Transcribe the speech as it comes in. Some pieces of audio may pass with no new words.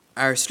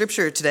Our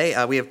scripture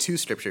today, we have two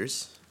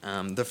scriptures.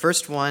 The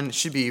first one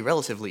should be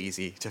relatively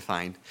easy to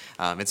find.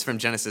 It's from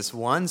Genesis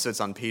 1, so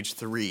it's on page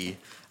 3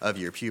 of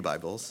your Pew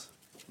Bibles.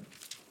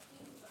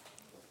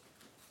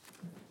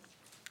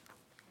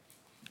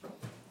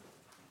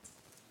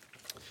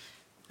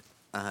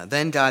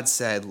 Then God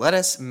said, "Let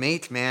us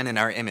make man in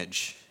our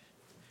image,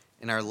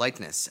 in our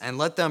likeness, and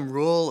let them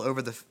rule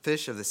over the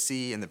fish of the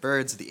sea and the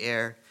birds of the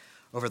air,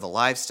 over the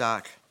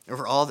livestock,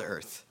 over all the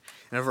earth,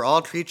 and over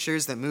all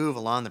creatures that move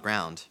along the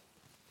ground."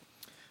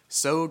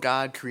 So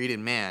God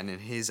created man in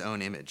his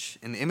own image.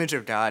 In the image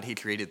of God, he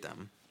created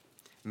them.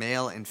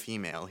 Male and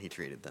female, he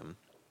created them.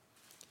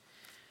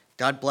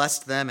 God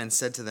blessed them and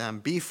said to them,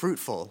 "Be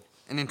fruitful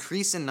and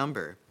increase in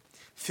number.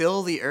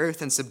 Fill the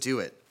earth and subdue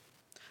it.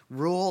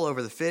 Rule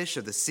over the fish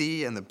of the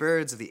sea and the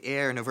birds of the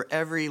air and over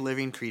every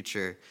living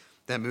creature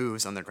that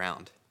moves on the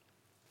ground."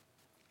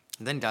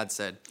 And then God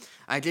said,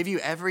 "I give you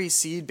every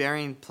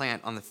seed-bearing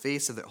plant on the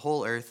face of the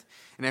whole earth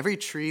and every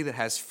tree that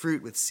has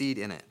fruit with seed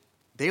in it.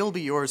 They will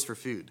be yours for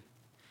food.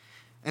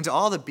 And to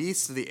all the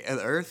beasts of the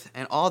earth,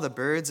 and all the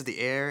birds of the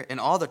air, and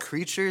all the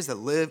creatures that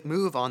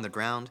move on the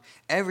ground,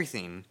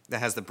 everything that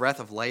has the breath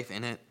of life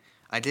in it,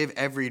 I give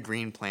every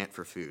green plant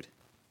for food."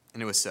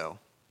 And it was so.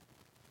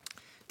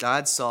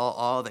 God saw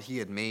all that he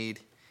had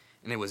made,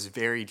 and it was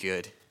very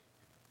good.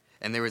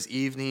 And there was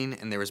evening,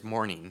 and there was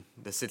morning,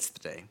 the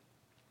sixth day.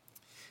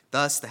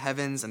 Thus the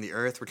heavens and the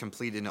earth were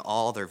completed in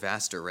all their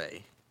vast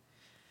array.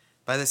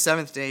 By the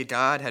seventh day,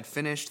 God had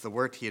finished the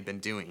work he had been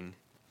doing.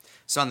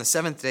 So on the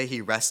seventh day, he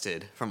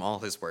rested from all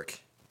his work.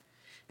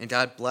 And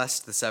God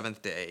blessed the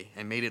seventh day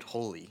and made it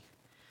holy,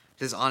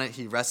 because on it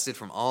he rested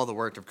from all the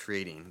work of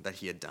creating that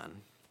he had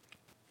done.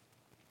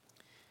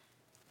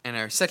 And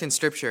our second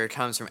scripture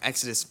comes from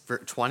Exodus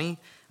 20,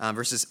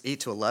 verses 8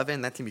 to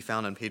 11. That can be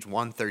found on page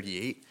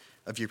 138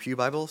 of your Pew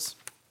Bibles.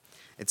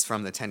 It's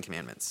from the Ten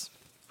Commandments.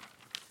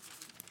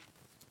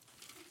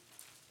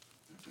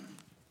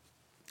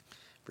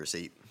 Verse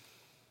 8.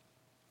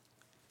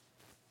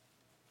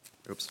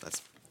 Oops,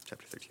 that's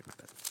chapter 13, my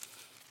bad.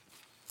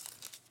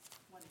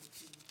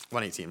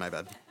 118, my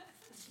bad.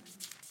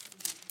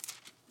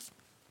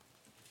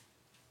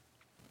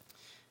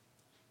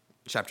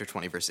 Chapter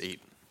 20, verse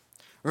 8.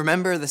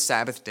 "Remember the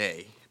Sabbath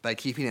day by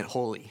keeping it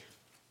holy.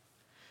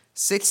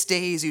 6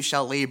 days you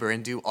shall labor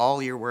and do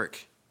all your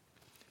work.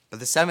 But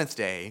the seventh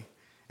day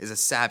is a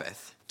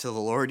Sabbath to the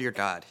Lord your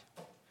God.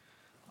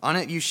 On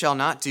it you shall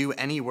not do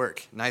any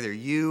work, neither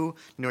you,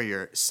 nor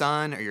your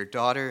son or your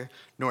daughter,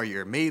 nor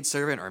your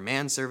maidservant or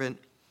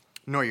manservant,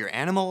 nor your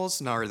animals,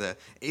 nor the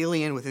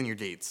alien within your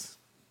gates.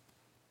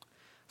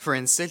 For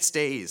in 6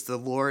 days the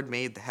Lord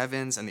made the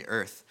heavens and the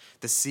earth,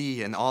 the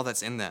sea and all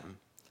that's in them,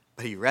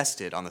 but he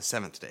rested on the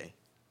seventh day.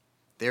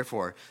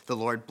 Therefore the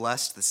Lord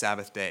blessed the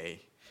Sabbath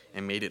day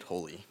and made it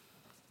holy."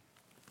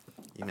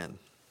 Amen.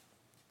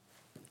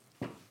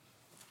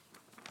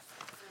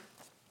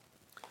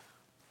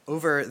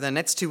 Over the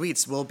next 2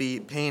 weeks, we'll be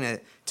paying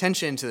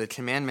attention to the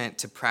commandment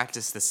to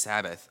practice the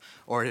Sabbath,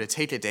 or to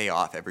take a day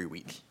off every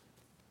week.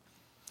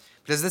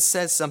 Because this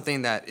says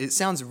something that it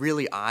sounds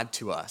really odd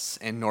to us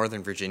in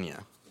Northern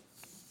Virginia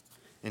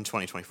in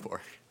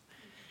 2024.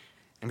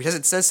 And because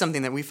it says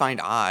something that we find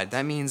odd,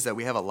 that means that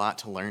we have a lot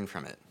to learn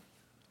from it.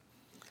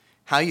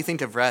 How you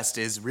think of rest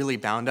is really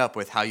bound up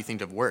with how you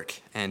think of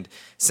work. And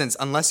since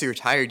unless you're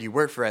tired, you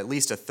work for at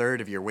least a third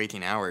of your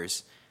waking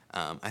hours,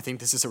 I think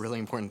this is a really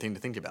important thing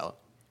to think about.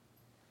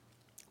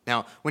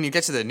 Now, when you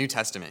get to the New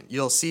Testament,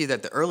 you'll see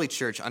that the early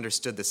church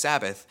understood the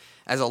Sabbath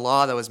as a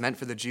law that was meant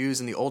for the Jews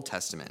in the Old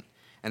Testament,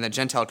 and that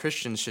Gentile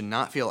Christians should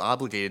not feel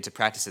obligated to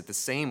practice it the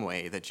same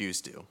way that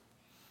Jews do.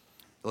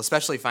 You'll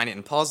especially find it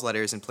in Paul's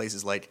letters in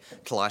places like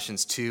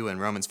Colossians 2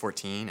 and Romans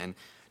 14, and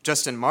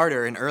Justin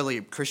Martyr, an early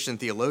Christian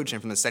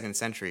theologian from the 2nd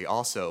century,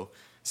 also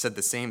said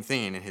the same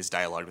thing in his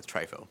dialogue with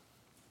Trypho.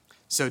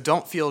 So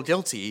don't feel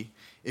guilty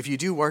if you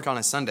do work on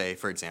a Sunday,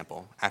 for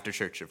example, after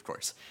church, of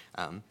course.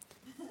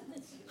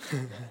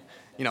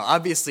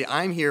 Obviously,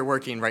 I'm here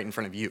working right in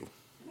front of you.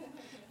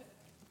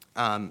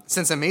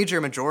 Since a major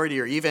minority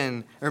or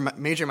even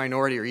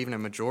a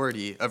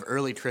majority of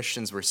early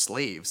Christians were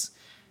slaves,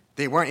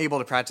 they weren't able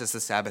to practice the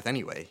Sabbath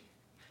anyway.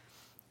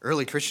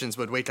 Early Christians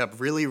would wake up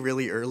really,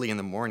 really early in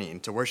the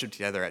morning to worship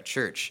together at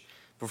church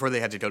before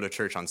they had to go to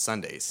church on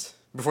Sundays,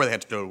 before they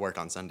had to go to work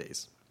on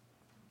Sundays.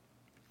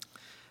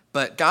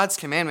 But God's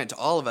commandment to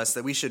all of us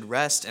that we should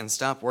rest and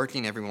stop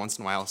working every once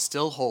in a while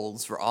still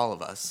holds for all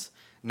of us,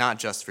 not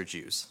just for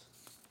Jews.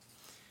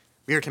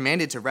 We are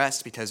commanded to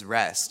rest because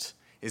rest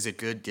is a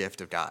good gift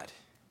of God.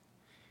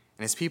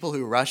 And as people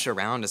who rush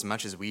around as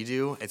much as we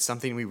do, it's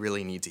something we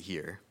really need to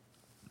hear.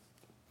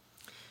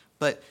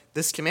 But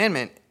this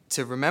commandment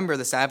to remember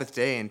the Sabbath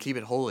day and keep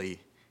it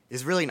holy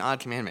is really an odd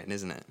commandment,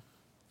 isn't it?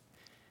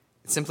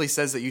 It simply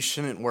says that you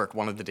shouldn't work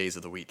one of the days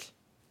of the week.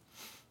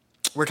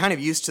 We're kind of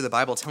used to the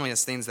Bible telling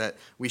us things that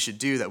we should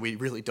do that we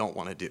really don't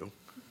want to do.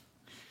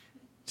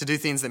 To do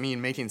things that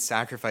mean making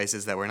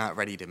sacrifices that we're not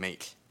ready to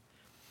make.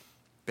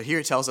 But here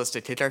it tells us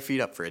to kick our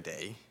feet up for a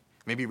day,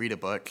 maybe read a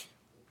book,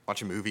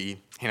 watch a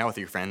movie, hang out with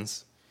your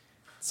friends.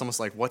 It's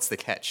almost like, what's the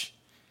catch?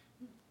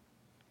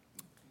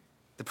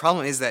 The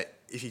problem is that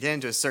if you get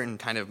into a certain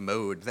kind of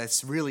mode,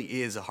 this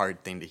really is a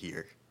hard thing to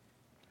hear.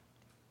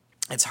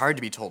 It's hard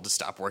to be told to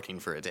stop working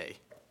for a day.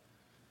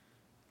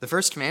 The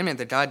first commandment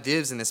that God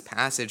gives in this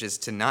passage is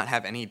to not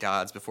have any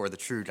gods before the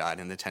true God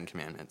in the Ten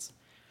Commandments.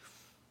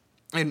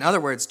 In other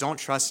words, don't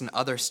trust in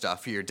other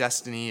stuff for your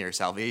destiny or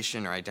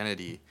salvation or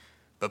identity,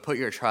 but put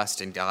your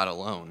trust in God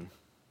alone.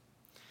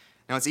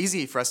 Now, it's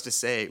easy for us to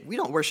say, we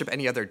don't worship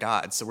any other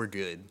gods, so we're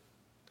good.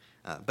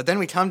 But then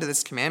we come to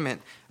this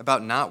commandment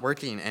about not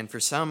working, and for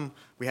some,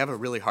 we have a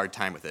really hard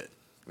time with it.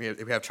 We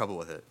have trouble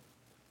with it.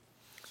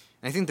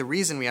 And I think the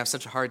reason we have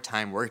such a hard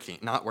time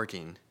not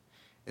working,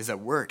 is that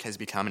work has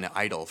become an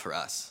idol for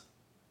us.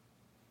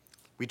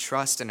 We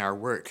trust in our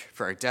work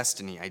for our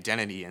destiny,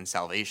 identity, and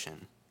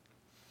salvation.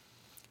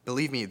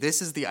 Believe me,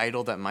 this is the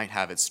idol that might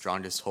have its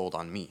strongest hold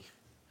on me.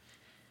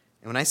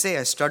 And when I say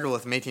I struggle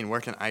with making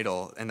work an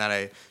idol and that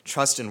I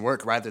trust in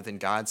work rather than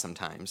God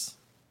sometimes,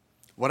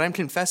 what I'm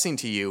confessing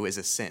to you is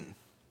a sin.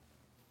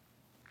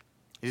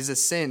 It is a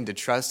sin to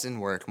trust in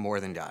work more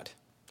than God,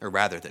 or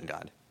rather than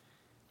God.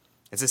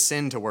 It's a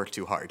sin to work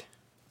too hard.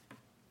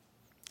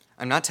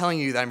 I'm not telling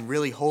you that I'm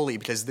really holy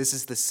because this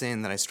is the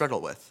sin that I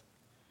struggle with.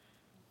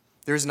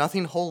 There is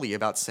nothing holy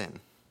about sin.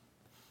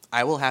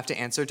 I will have to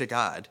answer to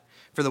God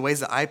for the ways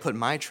that I put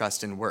my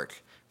trust in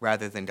work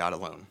rather than God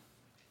alone.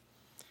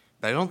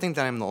 But I don't think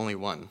that I'm the only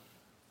one.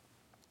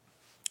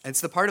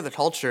 It's the part of the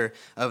culture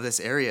of this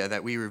area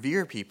that we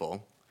revere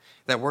people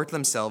that work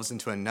themselves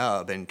into a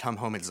nub and come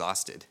home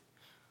exhausted,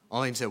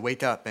 only to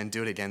wake up and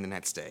do it again the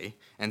next day,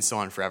 and so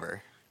on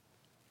forever.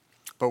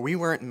 But we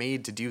weren't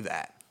made to do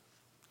that.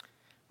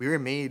 We were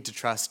made to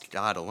trust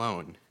God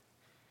alone.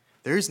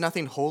 There is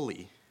nothing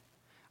holy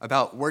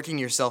about working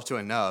yourself to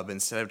a nub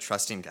instead of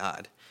trusting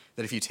God,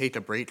 that if you take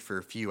a break for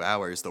a few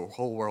hours, the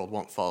whole world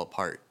won't fall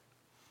apart.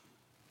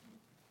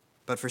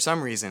 But for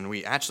some reason,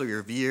 we actually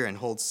revere and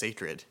hold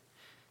sacred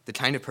the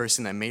kind of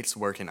person that makes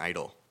work an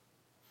idol.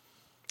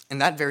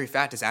 And that very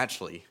fact is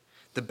actually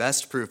the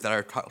best proof that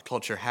our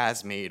culture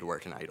has made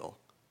work an idol.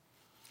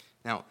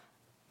 Now,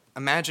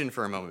 imagine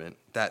for a moment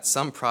that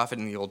some prophet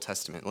in the Old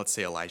Testament, let's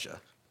say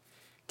Elijah,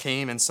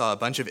 came and saw a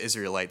bunch of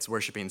Israelites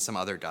worshiping some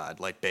other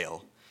god, like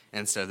Baal,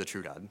 instead of the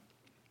true God.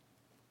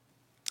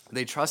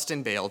 They trust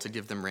in Baal to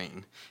give them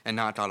rain, and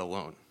not God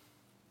alone.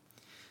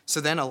 So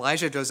then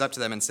Elijah goes up to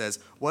them and says,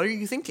 "What are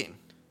you thinking?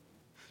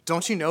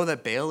 Don't you know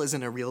that Baal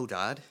isn't a real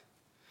god?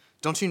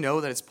 Don't you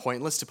know that it's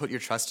pointless to put your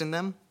trust in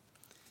them?"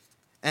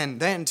 And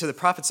then, to the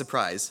prophet's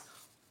surprise,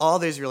 all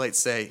the Israelites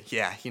say,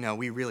 "Yeah,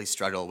 we really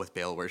struggle with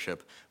Baal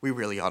worship. We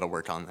really ought to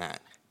work on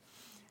that."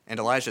 And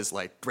Elijah's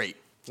like, "Great,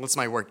 looks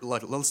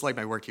like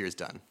my work here is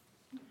done."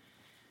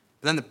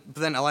 But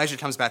then Elijah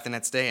comes back the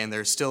next day, and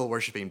they're still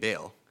worshiping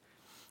Baal.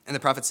 And the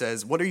prophet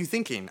says, "What are you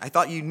thinking? I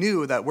thought you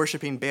knew that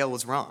worshiping Baal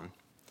was wrong."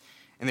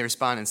 And they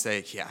respond and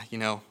say,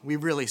 "Yeah, we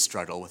really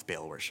struggle with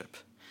Baal worship.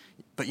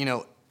 But,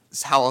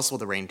 how else will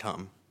the rain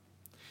come?"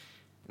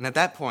 And at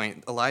that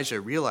point,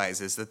 Elijah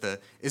realizes that the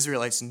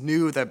Israelites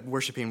knew that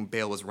worshiping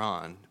Baal was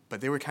wrong,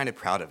 but they were kind of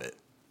proud of it.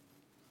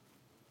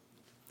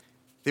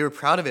 They were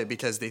proud of it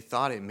because they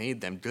thought it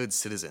made them good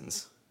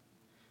citizens.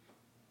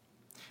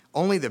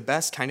 Only the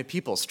best kind of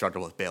people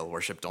struggle with Baal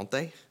worship, don't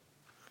they?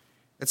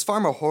 It's far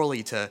more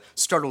holy to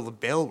struggle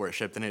with Baal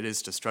worship than it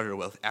is to struggle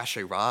with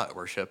Asherah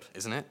worship,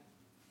 isn't it?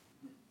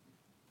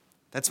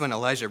 That's when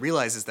Elijah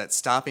realizes that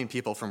stopping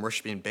people from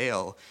worshiping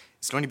Baal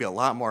is going to be a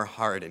lot more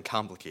hard and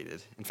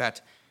complicated. In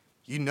fact,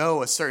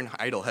 a certain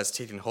idol has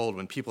taken hold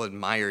when people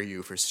admire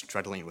you for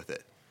struggling with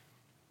it.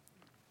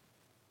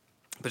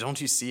 But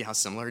don't you see how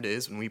similar it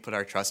is when we put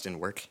our trust in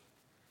work?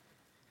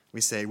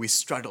 We say we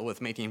struggle with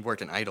making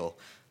work an idol,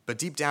 but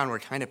deep down we're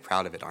kind of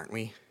proud of it, aren't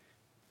we?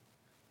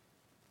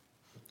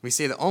 We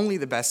say that only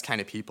the best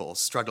kind of people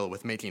struggle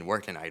with making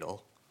work an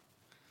idol.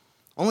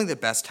 Only the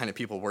best kind of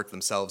people work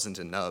themselves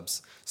into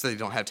nubs so they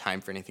don't have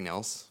time for anything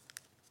else.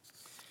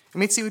 It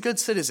makes you a good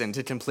citizen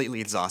to completely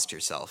exhaust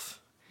yourself.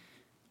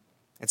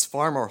 It's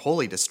far more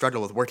holy to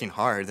struggle with working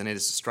hard than it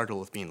is to struggle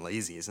with being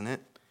lazy, isn't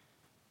it?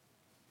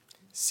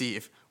 See,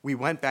 if we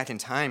went back in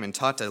time and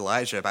talked to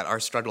Elijah about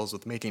our struggles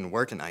with making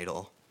work an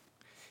idol,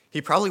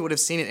 he probably would have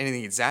seen it in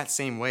the exact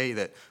same way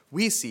that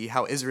we see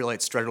how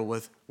Israelites struggle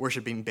with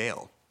worshiping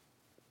Baal.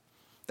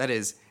 That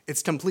is,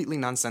 it's completely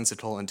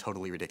nonsensical and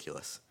totally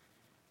ridiculous.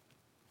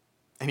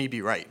 And he'd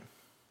be right.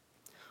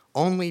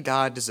 Only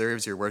God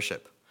deserves your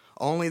worship.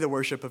 Only the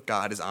worship of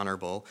God is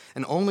honorable,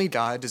 and only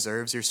God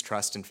deserves your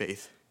trust and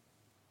faith.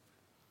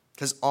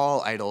 Because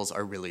all idols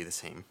are really the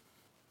same.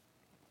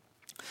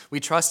 We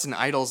trust in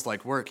idols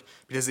like work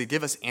because they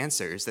give us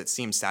answers that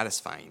seem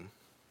satisfying.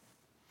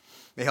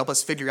 They help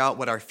us figure out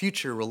what our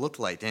future will look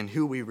like and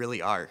who we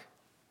really are.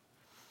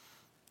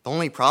 The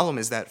only problem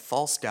is that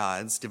false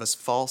gods give us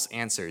false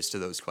answers to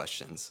those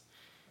questions.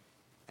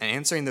 And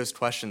answering those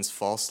questions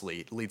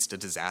falsely leads to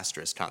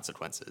disastrous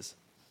consequences.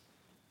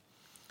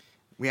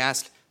 We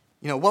ask,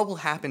 what will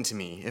happen to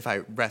me if I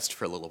rest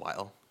for a little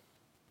while?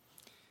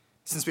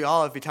 Since we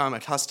all have become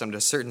accustomed to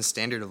a certain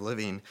standard of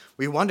living,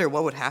 we wonder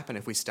what would happen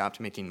if we stopped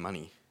making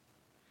money.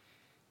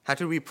 How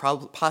could we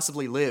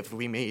possibly live if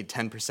we made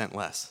 10%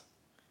 less?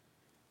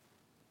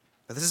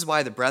 But this is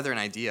why the brethren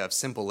idea of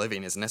simple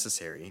living is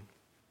necessary.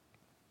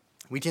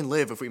 We can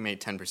live if we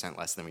made 10%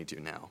 less than we do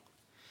now.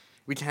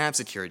 We can have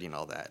security and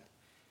all that.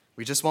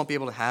 We just won't be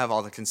able to have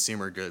all the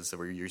consumer goods that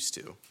we're used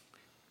to.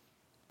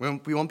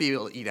 We won't be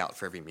able to eat out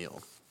for every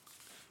meal.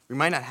 We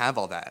might not have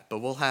all that, but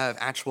we'll have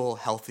actual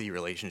healthy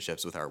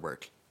relationships with our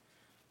work.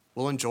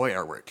 We'll enjoy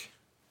our work.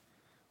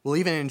 We'll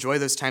even enjoy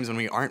those times when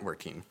we aren't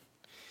working.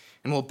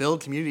 And we'll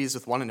build communities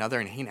with one another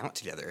and hang out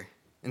together,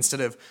 instead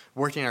of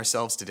working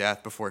ourselves to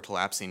death before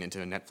collapsing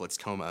into a Netflix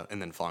coma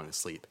and then falling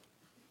asleep.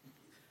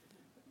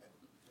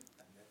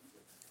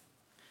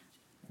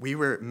 We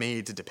were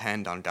made to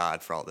depend on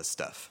God for all this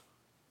stuff.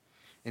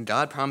 And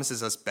God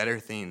promises us better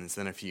things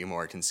than a few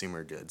more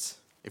consumer goods,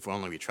 if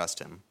only we trust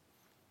him.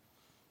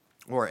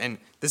 And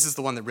this is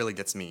the one that really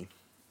gets me.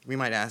 We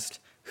might ask,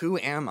 who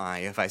am I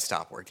if I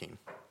stop working?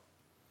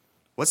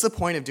 What's the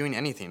point of doing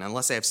anything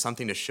unless I have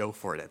something to show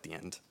for it at the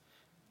end?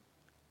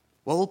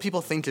 What will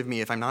people think of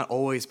me if I'm not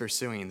always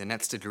pursuing the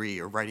next degree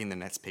or writing the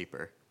next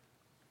paper?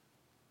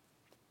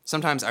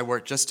 Sometimes I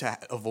work just to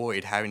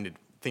avoid having to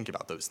think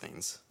about those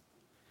things.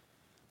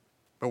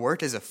 But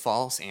work is a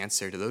false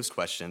answer to those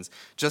questions,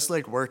 just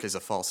like work is a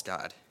false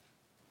God.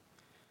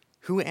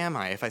 Who am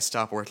I if I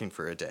stop working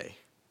for a day?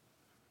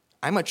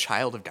 I'm a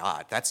child of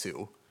God, that's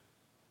who.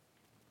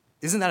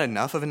 Isn't that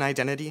enough of an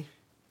identity?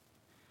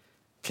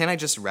 Can't I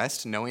just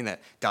rest knowing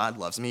that God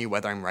loves me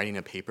whether I'm writing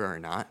a paper or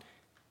not?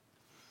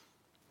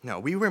 No,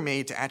 we were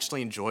made to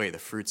actually enjoy the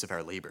fruits of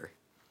our labor.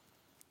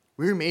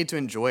 We were made to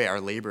enjoy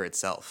our labor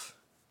itself.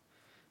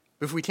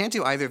 But if we can't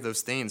do either of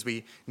those things,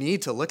 we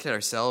need to look at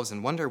ourselves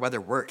and wonder whether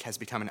work has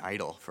become an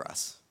idol for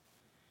us.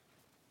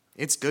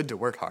 It's good to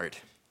work hard.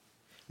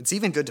 It's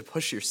even good to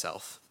push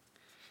yourself.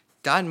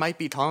 God might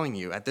be calling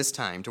you at this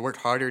time to work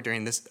harder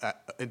during this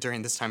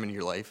time in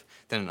your life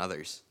than in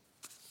others.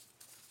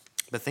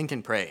 But think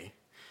and pray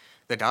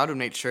that God would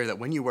make sure that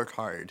when you work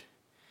hard,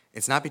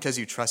 it's not because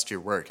you trust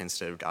your work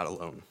instead of God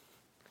alone.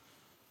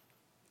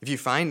 If you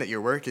find that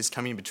your work is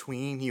coming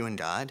between you and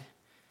God,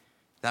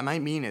 that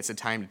might mean it's a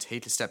time to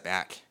take a step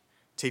back,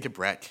 take a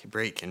break,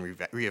 and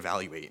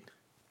reevaluate.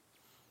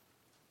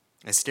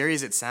 As scary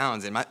as it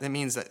sounds, that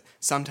means that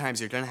sometimes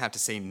you're going to have to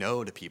say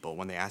no to people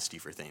when they ask you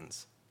for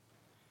things.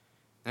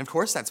 And of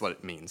course that's what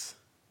it means.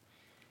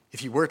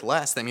 If you work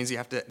less, that means you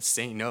have to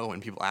say no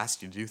when people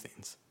ask you to do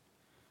things.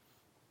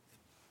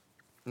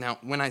 Now,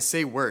 when I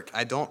say work,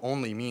 I don't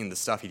only mean the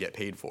stuff you get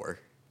paid for.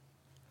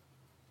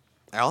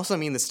 I also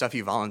mean the stuff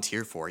you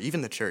volunteer for,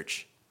 even the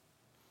church.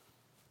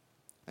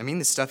 I mean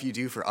the stuff you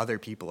do for other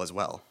people as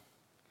well.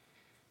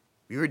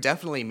 We were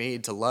definitely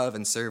made to love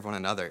and serve one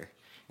another,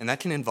 and that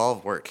can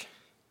involve work.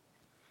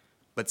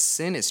 But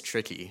sin is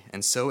tricky,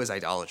 and so is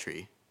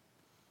idolatry.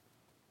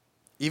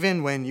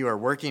 Even when you are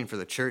working for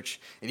the church,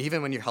 and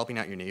even when you're helping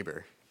out your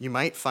neighbor, you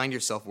might find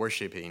yourself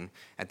worshiping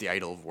at the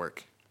idol of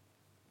work.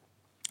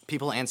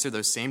 People answer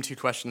those same two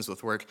questions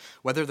with work,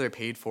 whether they're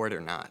paid for it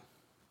or not.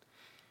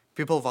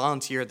 People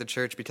volunteer at the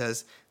church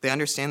because they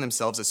understand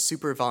themselves as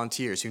super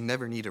volunteers who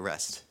never need a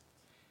rest.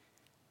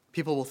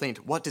 People will think,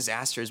 what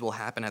disasters will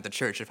happen at the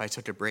church if I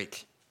took a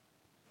break?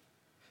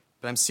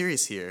 But I'm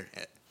serious here.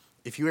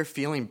 If you are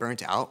feeling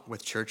burnt out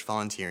with church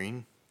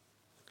volunteering,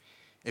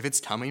 if it's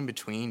coming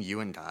between you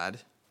and God,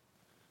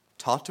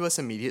 talk to us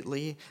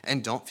immediately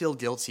and don't feel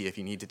guilty if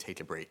you need to take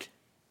a break.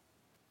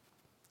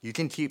 You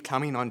can keep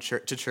coming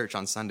to church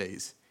on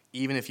Sundays,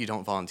 even if you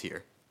don't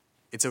volunteer.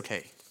 It's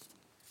okay.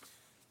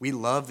 We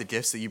love the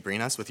gifts that you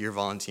bring us with your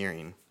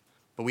volunteering,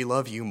 but we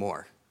love you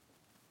more.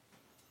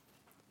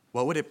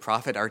 What would it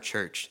profit our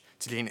church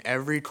to gain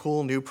every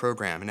cool new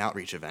program and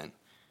outreach event,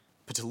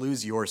 but to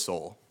lose your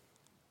soul?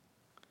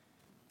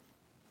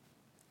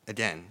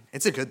 Again,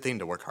 it's a good thing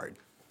to work hard.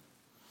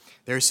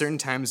 There are certain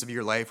times of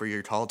your life where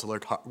you're called to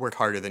work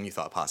harder than you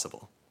thought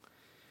possible.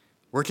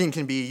 Working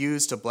can be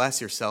used to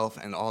bless yourself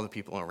and all the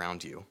people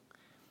around you.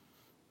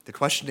 The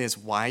question is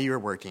why you're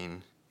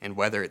working and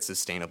whether it's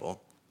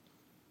sustainable.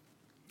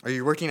 Are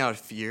you working out of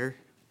fear,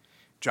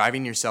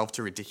 driving yourself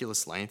to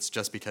ridiculous lengths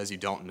just because you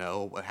don't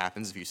know what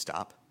happens if you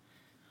stop?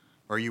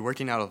 Or are you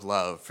working out of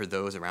love for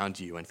those around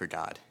you and for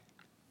God?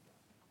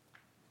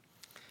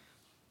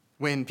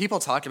 When people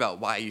talk about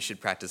why you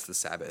should practice the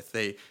Sabbath,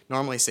 they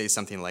normally say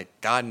something like,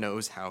 God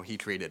knows how he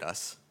created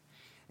us,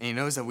 and he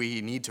knows that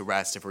we need to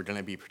rest if we're going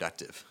to be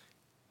productive.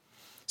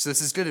 So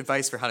this is good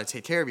advice for how to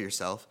take care of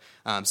yourself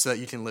so that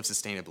you can live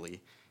sustainably.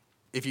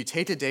 If you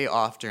take a day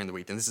off during the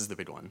week, and this is the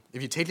big one,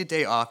 if you take a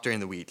day off during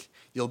the week,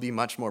 you'll be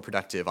much more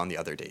productive on the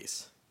other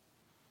days.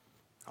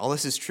 All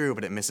this is true,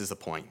 but it misses the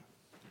point.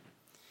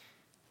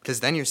 Because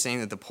then you're saying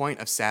that the point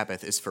of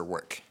Sabbath is for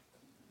work.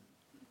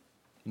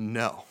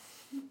 No.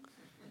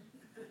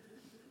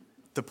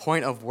 The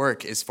point of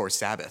work is for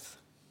Sabbath.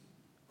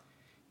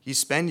 You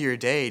spend your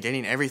day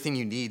getting everything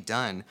you need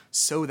done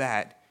so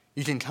that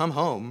you can come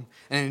home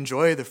and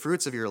enjoy the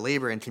fruits of your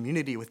labor and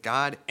community with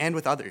God and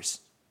with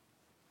others.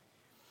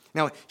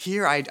 Now,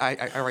 here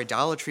our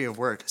idolatry of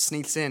work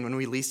sneaks in when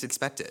we least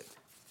expect it.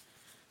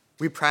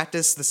 We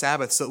practice the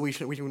Sabbath so that we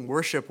can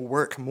worship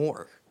work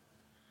more.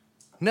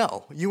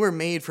 No, you were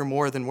made for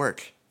more than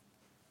work.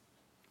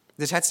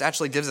 The text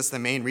actually gives us the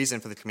main reason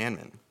for the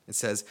commandment. It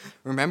says,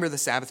 "Remember the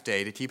Sabbath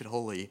day to keep it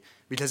holy,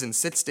 because in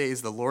 6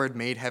 days the Lord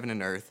made heaven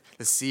and earth,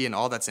 the sea and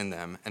all that's in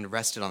them, and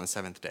rested on the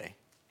seventh day."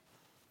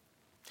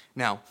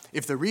 Now,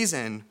 if the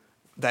reason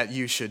that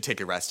you should take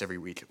a rest every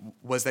week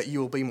was that you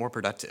will be more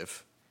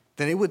productive,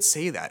 then it would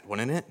say that,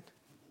 wouldn't it?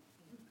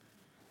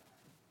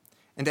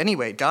 And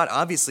anyway, God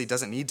obviously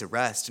doesn't need to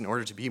rest in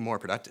order to be more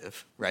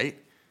productive,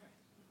 right?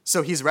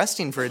 So he's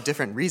resting for a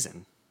different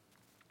reason.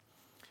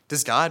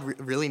 Does God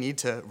really need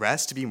to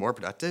rest to be more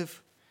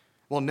productive?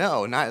 Well,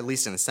 no, not at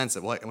least in the sense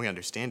that we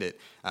understand it,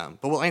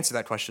 but we'll answer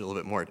that question a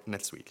little bit more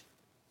next week.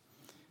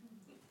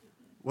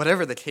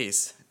 Whatever the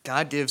case,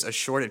 God gives a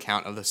short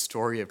account of the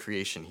story of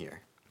creation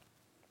here.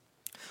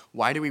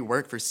 Why do we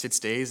work for 6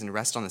 days and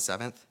rest on the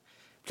seventh?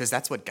 Because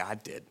that's what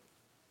God did.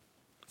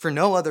 For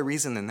no other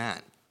reason than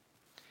that.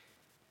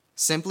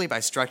 Simply by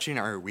structuring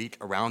our week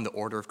around the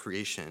order of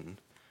creation,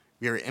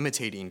 we are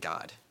imitating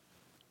God.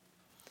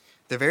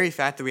 The very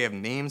fact that we have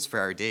names for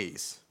our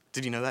days,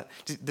 did you know that?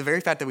 The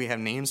very fact that we have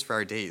names for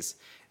our days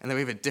and that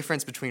we have a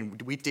difference between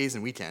weekdays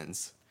and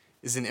weekends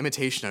is an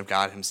imitation of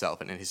God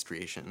himself and in his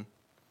creation.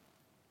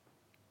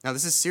 Now,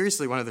 this is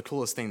seriously one of the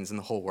coolest things in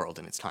the whole world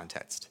in its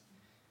context.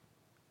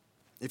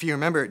 If you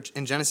remember,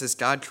 in Genesis,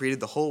 God created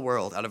the whole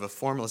world out of a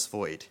formless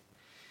void.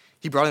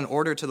 He brought an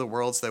order to the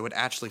world so that it would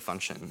actually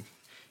function.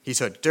 He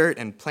took dirt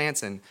and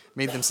plants and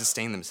made them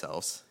sustain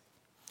themselves.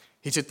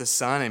 He took the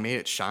sun and made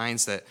it shine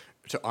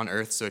on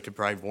earth so it could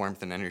provide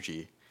warmth and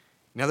energy.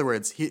 In other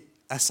words, he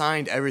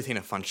assigned everything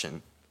a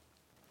function.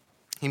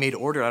 He made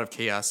order out of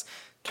chaos,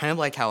 kind of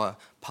like how a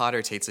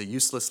potter takes a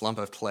useless lump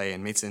of clay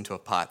and makes it into a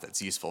pot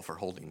that's useful for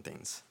holding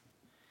things.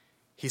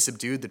 He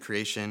subdued the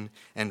creation,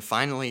 and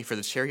finally, for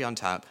the cherry on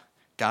top,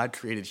 God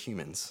created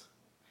humans.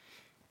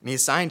 And he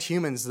assigned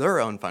humans their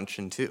own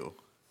function too.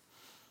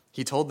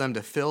 He told them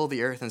to fill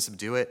the earth and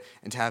subdue it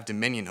and to have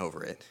dominion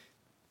over it.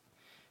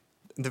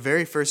 The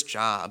very first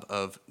job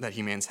that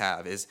humans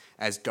have is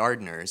as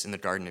gardeners in the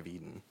Garden of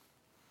Eden.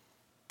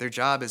 Their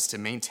job is to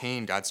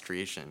maintain God's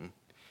creation,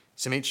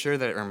 to make sure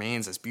that it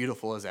remains as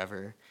beautiful as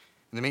ever,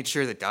 and to make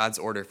sure that God's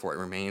order for it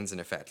remains in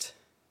effect.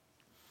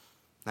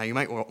 Now, you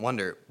might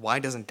wonder, why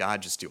doesn't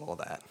God just do all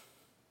that?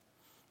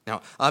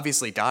 Now,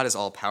 obviously, God is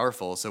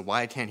all-powerful, so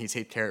why can't he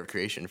take care of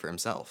creation for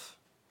himself?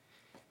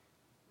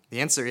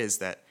 The answer is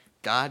that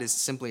God is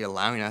simply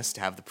allowing us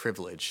to have the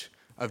privilege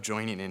of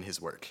joining in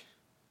his work.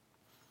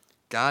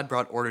 God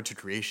brought order to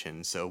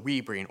creation, so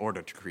we bring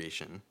order to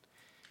creation.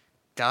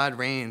 God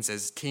reigns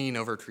as king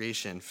over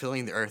creation,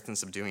 filling the earth and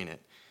subduing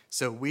it.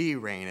 So we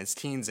reign as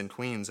kings and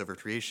queens over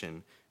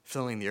creation,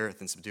 filling the earth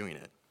and subduing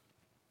it.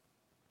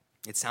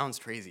 It sounds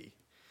crazy,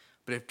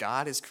 but if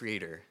God is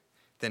creator,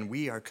 then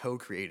we are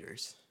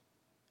co-creators.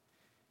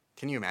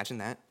 Can you imagine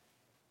that?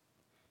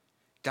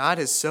 God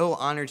has so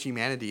honored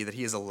humanity that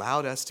he has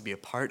allowed us to be a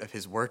part of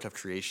his work of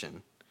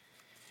creation.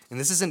 And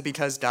this isn't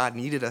because God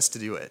needed us to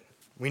do it.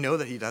 We know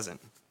that he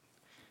doesn't.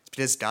 It's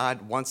because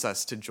God wants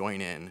us to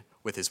join in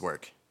with his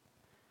work.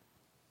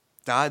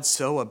 God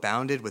so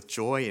abounded with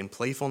joy and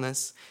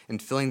playfulness in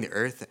filling the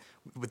earth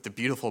with the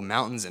beautiful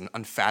mountains and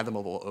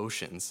unfathomable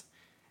oceans.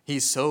 He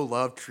so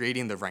loved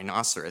creating the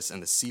rhinoceros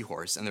and the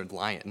seahorse and the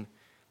lion.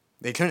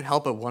 They couldn't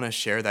help but want to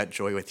share that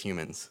joy with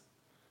humans.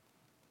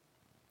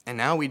 And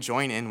now we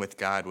join in with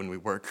God when we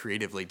work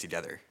creatively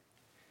together,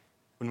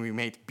 when we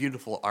make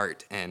beautiful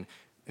art and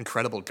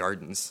incredible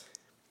gardens,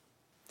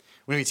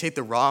 when we take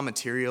the raw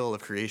material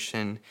of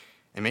creation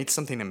and make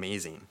something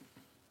amazing.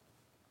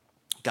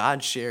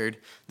 God shared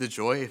the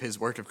joy of his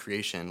work of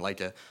creation like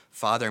a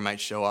father might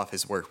show off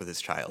his work with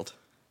his child.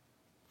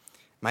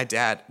 My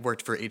dad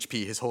worked for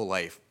HP his whole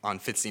life on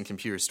fixing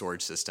computer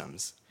storage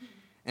systems.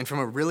 And from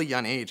a really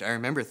young age, I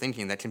remember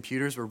thinking that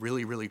computers were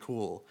really, really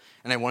cool,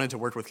 and I wanted to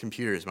work with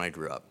computers when I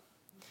grew up.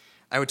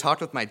 I would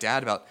talk with my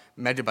dad about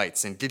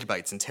megabytes and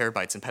gigabytes and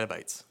terabytes and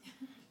petabytes.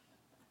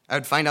 I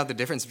would find out the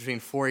difference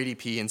between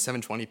 480p and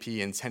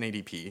 720p and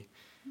 1080p.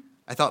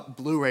 I thought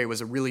Blu-ray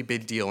was a really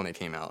big deal when it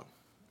came out.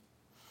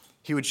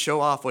 He would show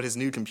off what his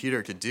new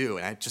computer could do,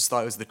 and I just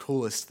thought it was the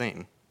coolest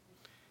thing.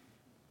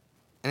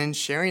 And in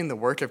sharing the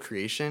work of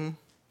creation,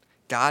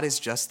 God is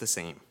just the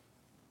same.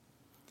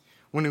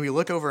 When we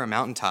look over a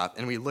mountaintop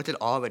and we look at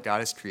all that God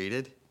has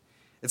created,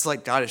 it's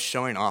like God is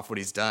showing off what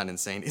he's done and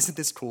saying, "Isn't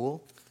this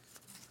cool?"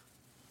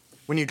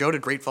 When you go to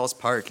Great Falls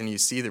Park and you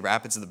see the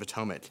rapids of the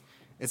Potomac,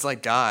 it's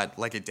like God,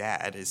 like a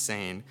dad, is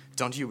saying,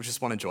 "Don't you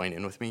just want to join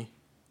in with me?"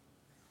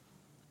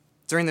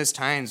 During those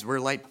times, we're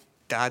like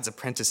God's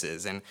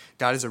apprentices, and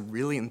God is a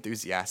really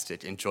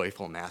enthusiastic and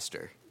joyful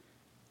master.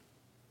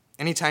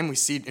 Anytime we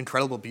see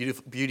incredible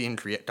beauty in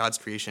God's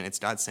creation, it's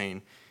God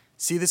saying,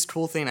 "See this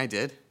cool thing I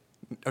did?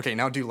 Okay,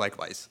 now do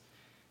likewise."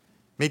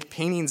 Make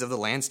paintings of the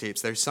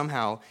landscapes that are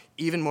somehow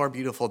even more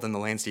beautiful than the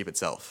landscape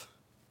itself.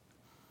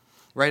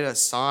 Write a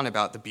song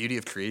about the beauty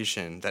of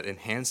creation that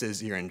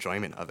enhances your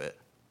enjoyment of it.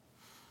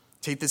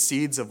 Take the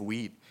seeds of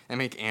wheat and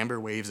make amber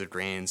waves of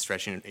grain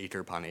stretching acre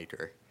upon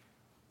acre.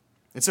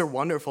 It's a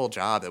wonderful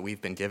job that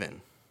we've been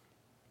given.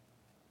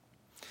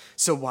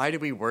 So why do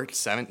we work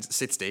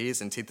 6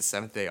 days and take the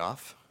seventh day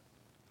off?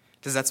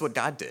 Because that's what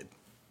God did.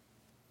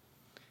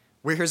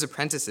 We're his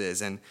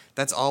apprentices, and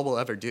that's all we'll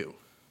ever do.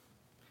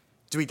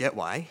 Do we get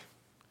why?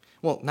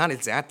 Well, not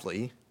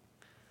exactly,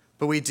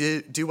 but we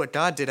do what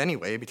God did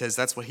anyway because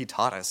that's what he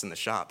taught us in the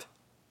shop.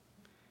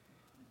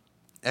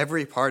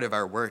 Every part of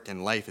our work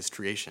and life is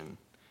creation,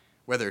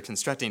 whether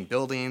constructing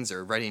buildings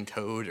or writing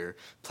code or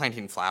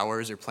planting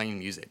flowers or playing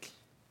music.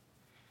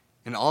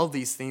 In all of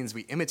these things,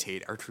 we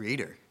imitate our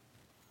Creator,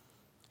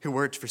 who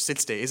worked for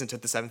 6 days and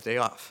took the seventh day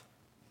off.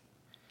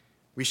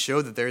 We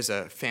show that there's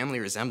a family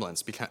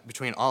resemblance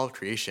between all of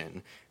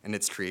creation and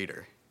its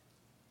Creator.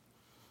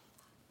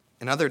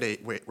 In other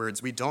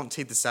words, we don't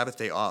take the Sabbath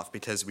day off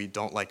because we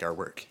don't like our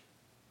work.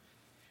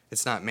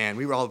 It's not, man,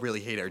 we all really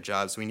hate our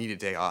jobs. We need a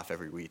day off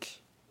every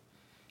week.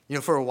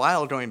 For a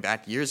while, going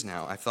back years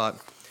now, I thought,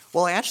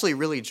 well, I actually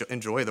really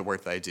enjoy the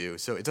work that I do,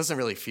 so it doesn't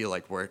really feel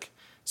like work.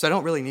 So I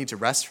don't really need to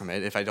rest from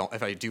it if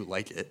I do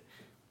like it.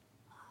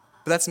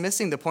 But that's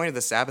missing the point of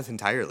the Sabbath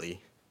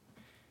entirely.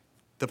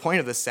 The point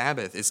of the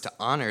Sabbath is to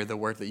honor the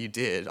work that you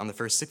did on the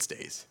first 6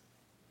 days.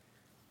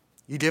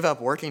 You give up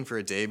working for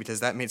a day because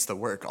that makes the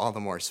work all the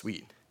more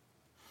sweet.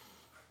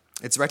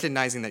 It's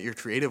recognizing that your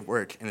creative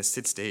work in the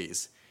 6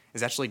 days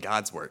is actually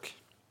God's work,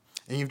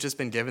 and you've just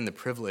been given the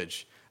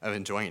privilege of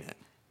enjoying it.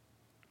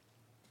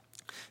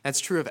 That's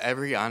true of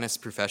every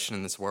honest profession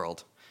in this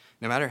world,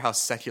 no matter how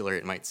secular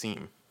it might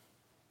seem.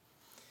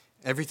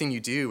 Everything you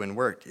do and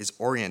work is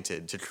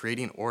oriented to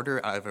creating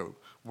order out of a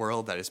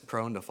world that is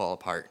prone to fall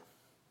apart.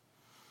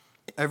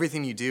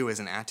 Everything you do is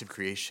an act of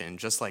creation,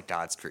 just like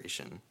God's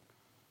creation.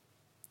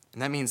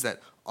 And that means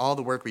that all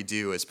the work we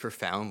do is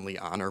profoundly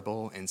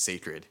honorable and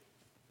sacred.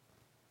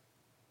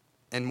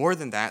 And more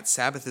than that,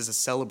 Sabbath is a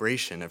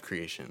celebration of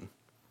creation.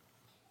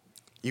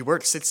 You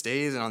work 6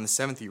 days, and on the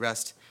seventh you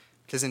rest,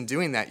 because in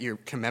doing that, you're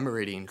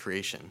commemorating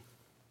creation.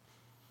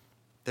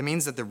 That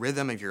means that the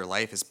rhythm of your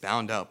life is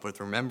bound up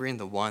with remembering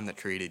the one that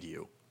created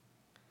you.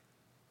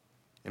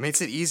 It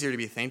makes it easier to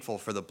be thankful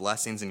for the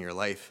blessings in your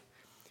life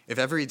if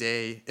every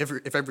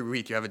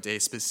week you have a day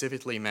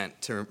specifically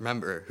meant to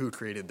remember who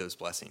created those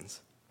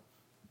blessings.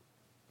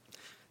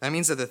 That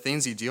means that the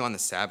things you do on the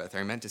Sabbath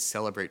are meant to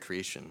celebrate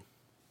creation.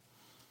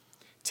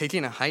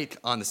 Taking a hike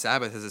on the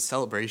Sabbath is a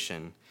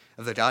celebration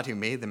of the God who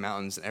made the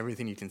mountains and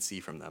everything you can see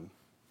from them.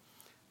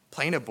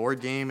 Playing a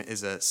board game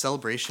is a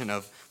celebration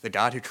of the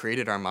God who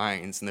created our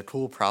minds and the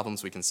cool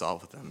problems we can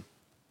solve with them.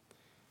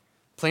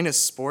 Playing a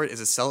sport is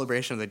a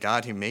celebration of the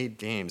God who made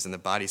games and the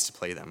bodies to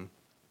play them.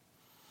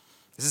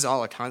 This is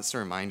all a constant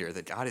reminder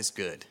that God is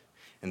good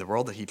and the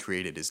world that he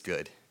created is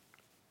good.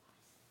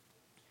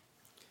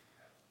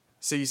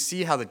 So you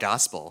see how the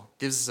gospel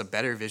gives us a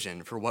better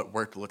vision for what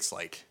work looks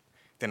like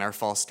than our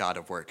false god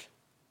of work.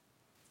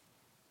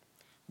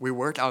 We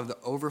work out of the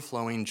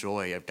overflowing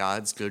joy of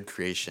God's good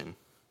creation.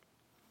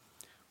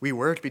 We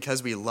work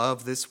because we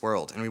love this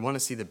world and we want to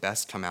see the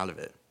best come out of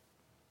it.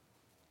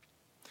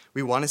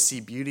 We want to see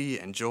beauty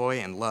and joy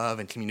and love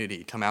and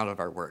community come out of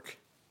our work.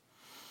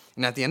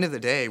 And at the end of the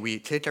day, we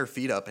kick our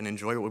feet up and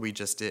enjoy what we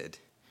just did,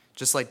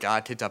 just like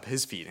God kicked up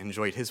his feet and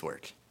enjoyed his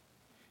work.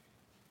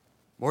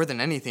 More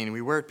than anything,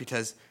 we work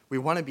because we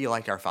want to be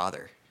like our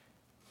Father.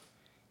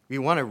 We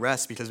want to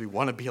rest because we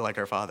want to be like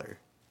our Father.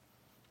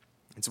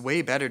 It's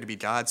way better to be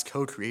God's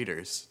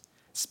co-creators,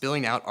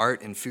 spilling out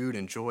art and food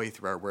and joy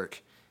through our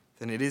work,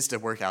 than it is to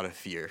work out of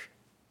fear.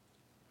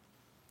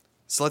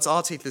 So let's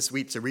all take this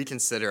week to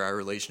reconsider our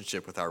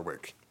relationship with our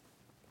work.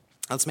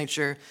 Let's make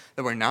sure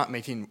that we're not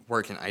making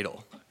work an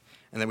idol,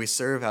 and that we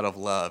serve out of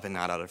love and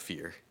not out of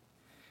fear.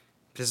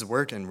 Because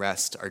work and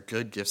rest are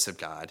good gifts of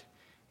God,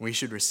 and we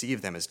should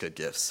receive them as good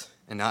gifts,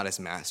 and not as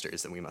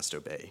masters that we must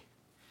obey.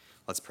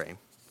 Let's pray.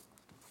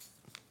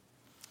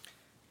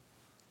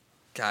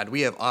 God,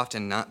 we have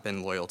often not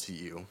been loyal to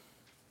you,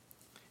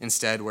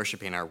 instead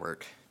worshiping our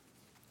work.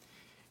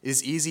 It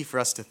is easy for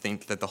us to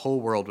think that the whole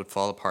world would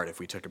fall apart if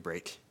we took a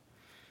break.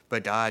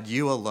 But God,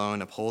 you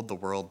alone uphold the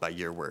world by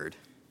your word.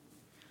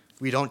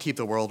 We don't keep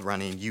the world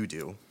running, you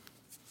do.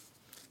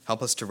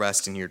 Help us to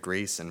rest in your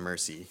grace and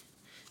mercy.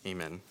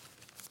 Amen.